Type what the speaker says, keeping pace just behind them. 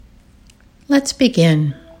Let's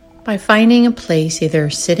begin by finding a place either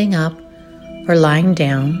sitting up or lying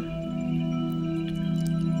down,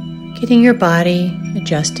 getting your body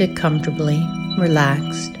adjusted comfortably,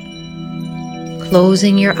 relaxed,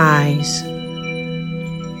 closing your eyes,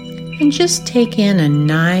 and just take in a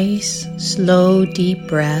nice, slow, deep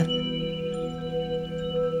breath.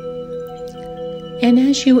 And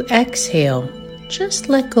as you exhale, just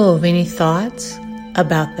let go of any thoughts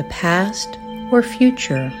about the past or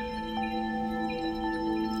future.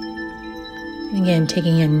 And again,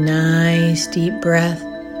 taking a nice deep breath,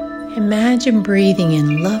 imagine breathing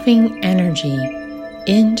in loving energy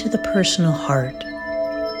into the personal heart,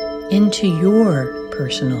 into your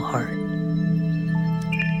personal heart.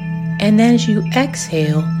 And as you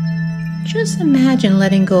exhale, just imagine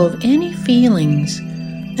letting go of any feelings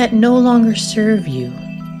that no longer serve you.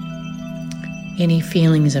 Any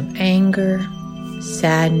feelings of anger,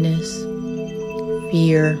 sadness,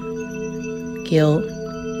 fear, guilt,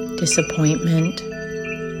 disappointment.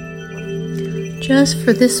 Just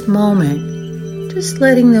for this moment, just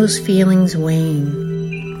letting those feelings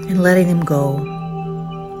wane and letting them go.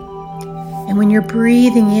 And when you're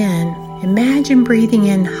breathing in, imagine breathing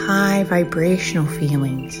in high vibrational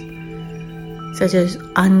feelings, such as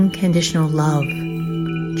unconditional love,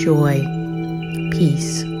 joy,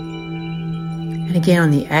 peace. And again,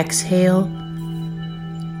 on the exhale,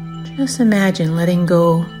 just imagine letting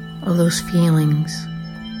go of those feelings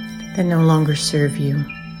that no longer serve you.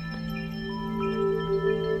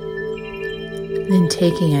 And then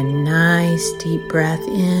taking a nice deep breath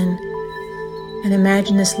in, and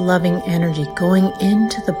imagine this loving energy going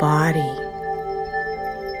into the body,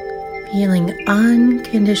 feeling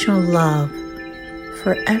unconditional love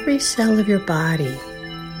for every cell of your body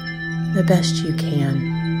the best you can.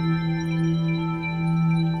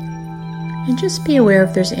 And just be aware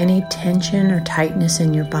if there's any tension or tightness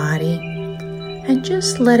in your body, and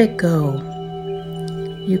just let it go.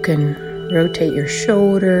 You can rotate your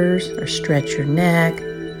shoulders or stretch your neck,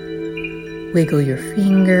 wiggle your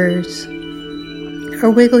fingers, or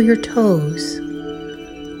wiggle your toes.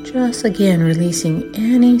 Just again releasing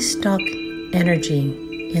any stuck energy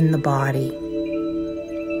in the body.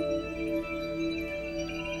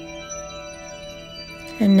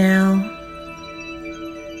 And now,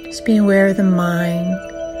 just be aware of the mind,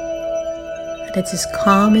 that it's as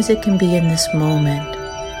calm as it can be in this moment,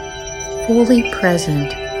 fully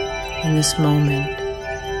present in this moment.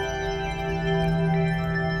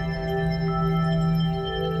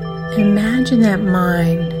 Imagine that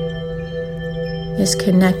mind is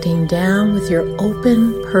connecting down with your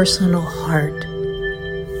open personal heart,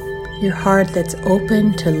 your heart that's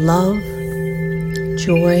open to love,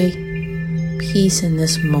 joy, peace in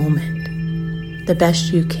this moment, the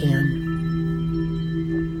best you can.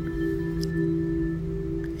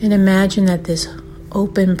 And imagine that this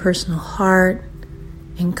open personal heart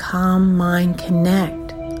and calm mind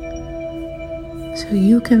connect, so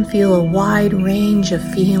you can feel a wide range of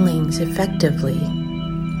feelings effectively,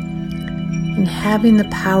 and having the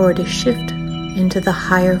power to shift into the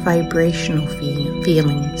higher vibrational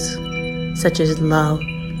feelings, such as love,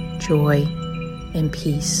 joy, and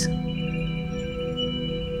peace.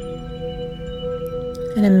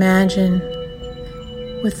 And imagine,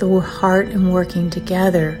 with the heart and working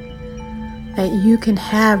together, that you can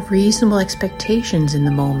have reasonable expectations in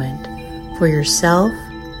the moment for yourself,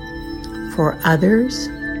 for others,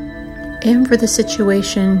 and for the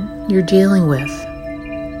situation you're dealing with.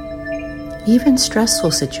 Even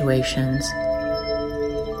stressful situations,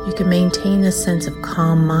 you can maintain a sense of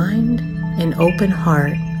calm mind and open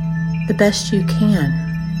heart the best you can.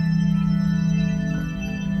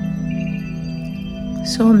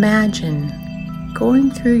 So imagine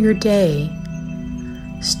going through your day,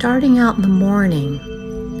 starting out in the morning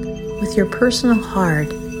with your personal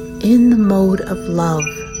heart in the mode of love,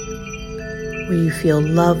 where you feel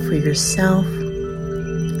love for yourself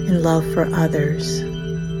and love for others.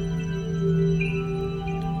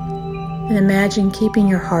 And imagine keeping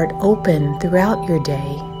your heart open throughout your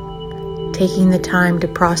day, taking the time to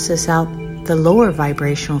process out the lower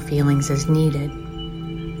vibrational feelings as needed,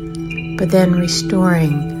 but then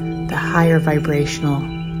restoring the higher vibrational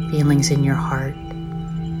feelings in your heart.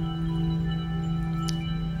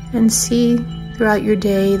 And see throughout your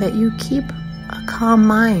day that you keep a calm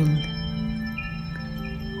mind,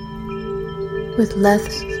 with less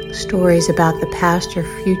stories about the past or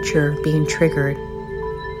future being triggered,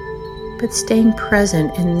 but staying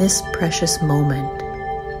present in this precious moment.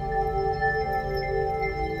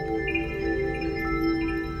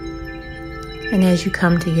 And as you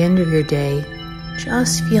come to the end of your day,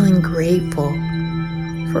 just feeling grateful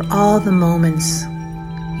for all the moments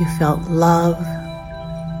you felt love,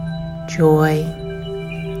 joy,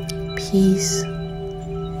 peace,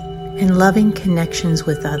 and loving connections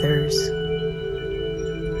with others.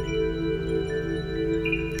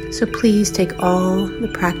 So please take all the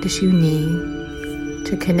practice you need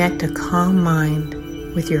to connect a calm mind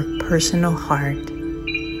with your personal heart,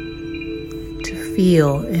 to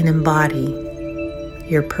feel and embody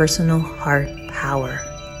your personal heart power.